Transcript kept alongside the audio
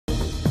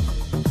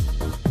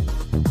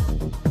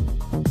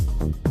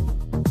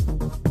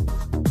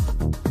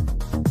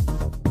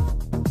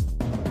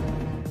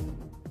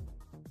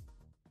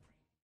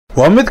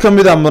ومد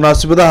كميدا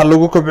مناسبتها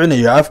lagu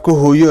kobcinayo afka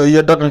hooyo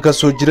iyo dhaqanka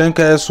soo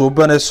jireenka ee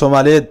suuban ee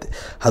Soomaaliyeed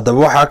hadaba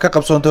waxa ka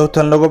qabsoontay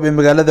hotel lagu ee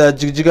magaalada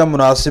Jigjiga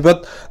munaasabad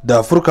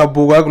daafurka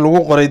buugaag lagu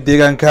qoray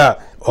deegaanka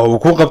oo uu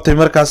ku qabtay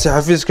markaasi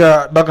xafiiska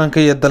dhaqanka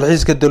iyo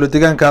dalxiiska dowlad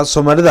deegaanka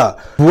Soomaalida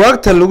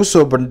buugaagta lagu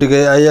soo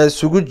bandhigay ayaa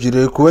isugu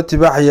jiray kuwa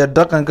tibaaxaya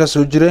dhaqanka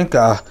soo jireenka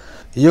ah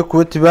iyo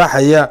kuwa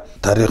tibaaxaya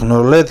taariikh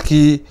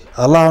nololeedkii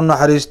Allah u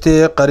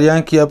naxariistay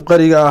qaryaankii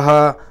abqariga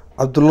ahaa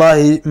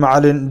Abdullaahi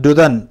Macalin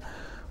Dodan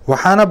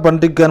waxaana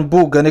bandhigan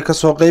buugani ka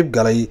soo qayb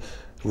galay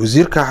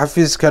wasiirka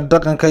xafiiska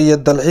dhaqanka iyo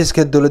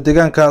dalxiiska dowlad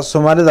deegaanka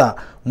Soomaalida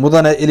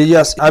mudane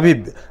Ilyas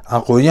Abib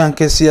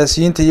aqoonyahanka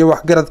siyaasiyiinta iyo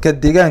waxgaradka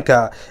deegaanka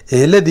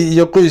eheladii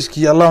iyo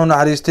qoyskii Allah u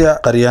naxariistay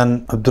qaryaan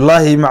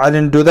Abdullaahi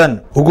Macalin Dodan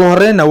ugu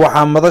horreeyna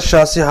waxaa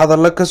madashaasi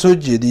hadallo ka soo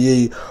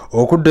jeediyay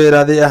oo ku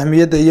dheeraaday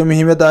ahmiyadda iyo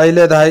muhiimadda ay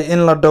leedahay in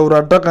la dhowro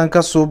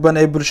dhaqanka suuban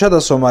ee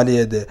bulshada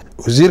Soomaaliyeed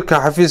wasiirka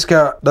xafiiska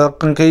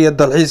dhaqanka iyo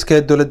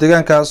dalxiiska dowlad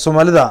deegaanka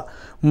Soomaalida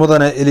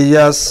mudane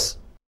Ilyas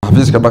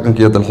xafiiska dhaqanka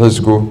iyo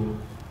dalxiisku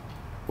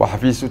waa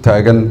xafiis u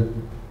taagan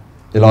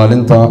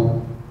ilaalinta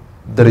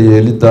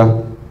daryeelidda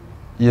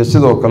iyo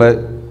sidoo kale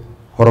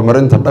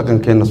horumarinta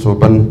dhaqankeena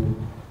suuban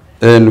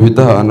ee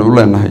nuhidaha aan u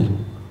leenahay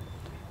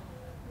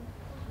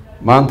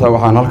maanta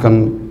waxaan halkan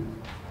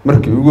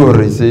markii ugu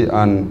horeysay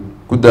aan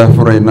ku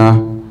daafuraynaa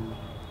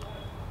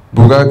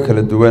buugaag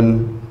kala duwan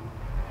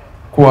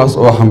kuwaas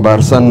oo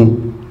xambaarsan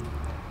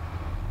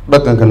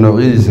dhaqanka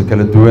noocyadiisa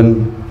kala duwan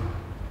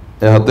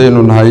ee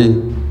haddaynu nahay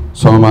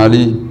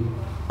Soomaali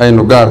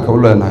aynu gaarka u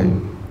leenahay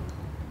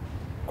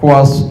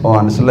kuwaas oo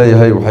aan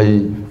isleeyahay waxay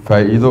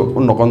faa'iido u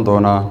noqon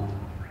doonaa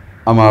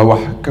ama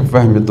wax ka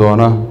fahmi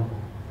doona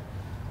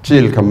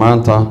jiilka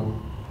maanta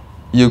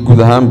iyo guud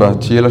ahaanba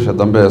jiilasha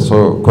dambe ee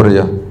soo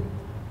koraya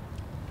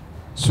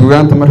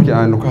suugaanta markii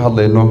aynu ka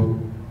hadlayno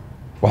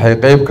waxay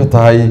qayb ka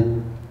tahay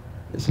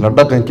isla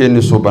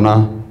dhaqankeennii suubanaa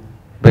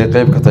bay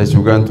qayb ka tahay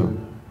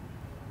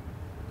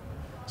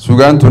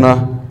suugaantuna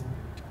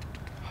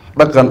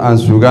dhaqan aan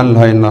suugaan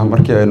lahayna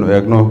markii aynu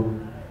eegno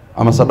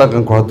ama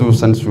sadaqanku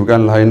haduusan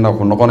suugaan lahayna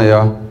wuxuu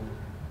noqonayaa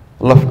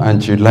laf aan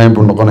jiid lahayn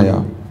buu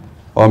noqonayaa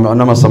oo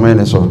macno ma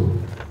sameynayso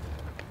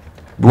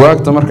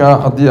buugaagta markaa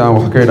haddii aan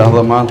wax ka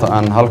idhaahdo maanta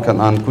aan halkan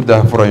aan ku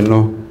daafurayno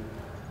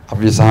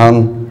xafiis ahaan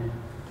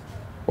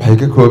waxay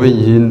ka kooban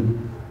yihiin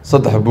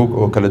 3 buug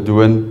oo kala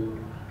duwan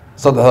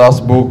 3daas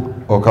buug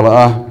oo kala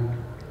ah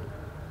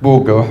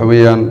buugga waxa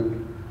weeyaan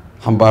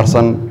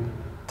xambaarsan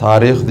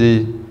taariikhdii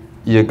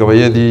iyo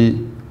gabayadii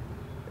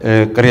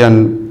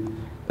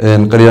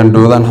qaryaan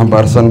Dodan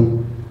xambaarsan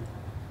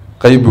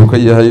qayb uu ka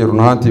yahay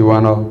runaantii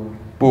waana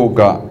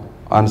buugga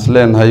aan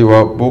isleenahay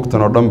waa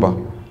buugtan oo dhanba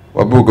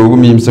waa buugga ugu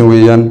muhiimsan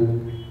weeyaan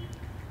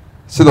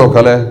sidoo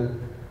kale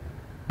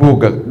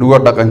buugga dhuga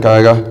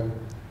dhaqankaaga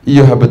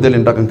iyo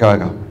habadelin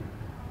dhaqankaaga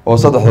oo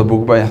 3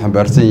 buugba ay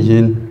xambaarsan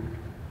yihiin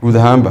guud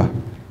ahaanba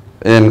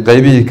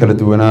qaybihii kala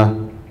duwanaa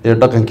ee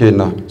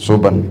dhaqankeena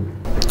suuban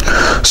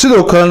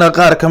sidoo kalena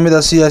qaar kamid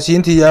ah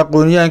siyaasiyiinta iyo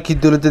aqoonyahankii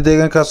dowladda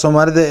deegaanka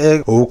Soomaalida ee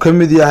uu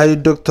kamid yahay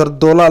Dr.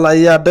 Dolal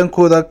ayaa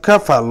dhankooda ka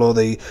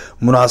faalooday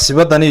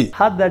munaasabadani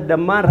hadda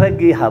dhammaan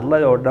raggii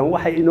hadlay oo dhan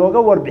waxay inooga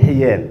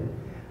warbixiyeen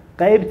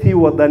qaybtii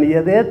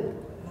wadaniyadeed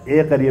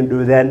ee qaryan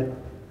Dodan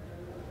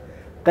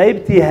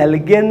qaybtii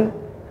halgan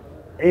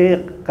ee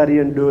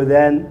qaryan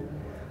Dodan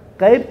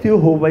qaybtii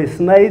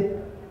hubaysnayd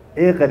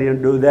ee qaryan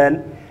Dodan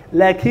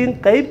laakiin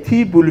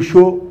qaybtii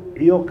bulsho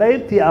iyo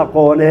qaybtii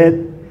aqooneed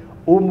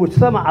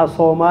ومجتمع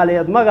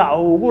الصومالي مقع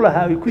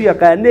وقولها يكون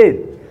يقانين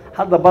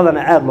هذا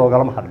بدنا عاد لو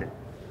قال ما حد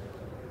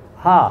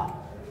ها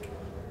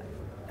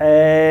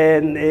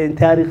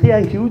تاريخيا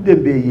كيودن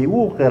بيجي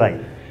وقرأي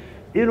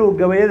إنه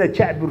قبيلة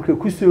شعب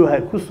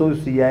كسو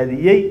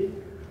سيادية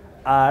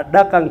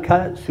دقن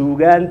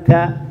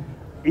كسوغانتا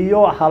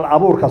إيو حال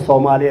أبور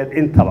كصوماليات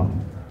انتبه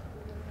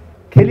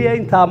كليا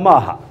انت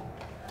ماها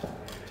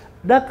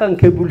دقن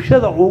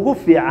كبلشة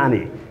وقف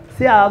يعني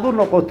سيادو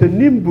نقطة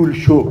نم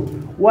بلشو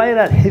وإن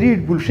الحرير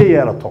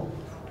بلشية رطو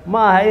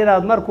ما هي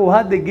مركو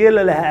هذا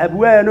جيل لها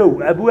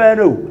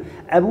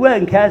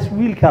أبوان كاس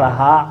ويل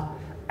كلها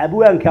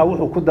أبوان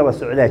كاوحو كده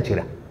بس علاج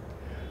كده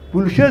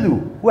بلشدو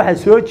واحد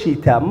سوت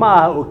شيء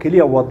ما هو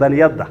كليه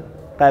وطنيات ده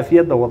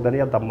قافية ده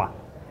وطنيات ده ما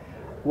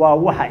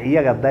وواحد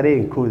يجا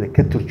دارين كوده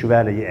كتر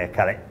شبانة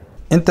كله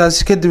intaas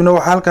kadibna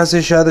waxa halkaas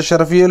shahaado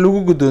sharafiye lagu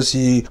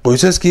gudoonsiyay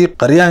qoysaskii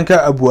qaryaanka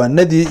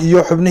abwaanadii iyo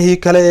xubnihii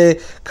kale ee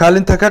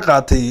kaalinta ka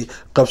qaatay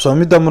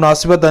qabsoomida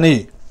munaasabadani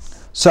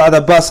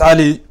Saada Bas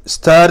Ali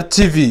Star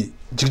TV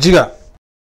Jigjiga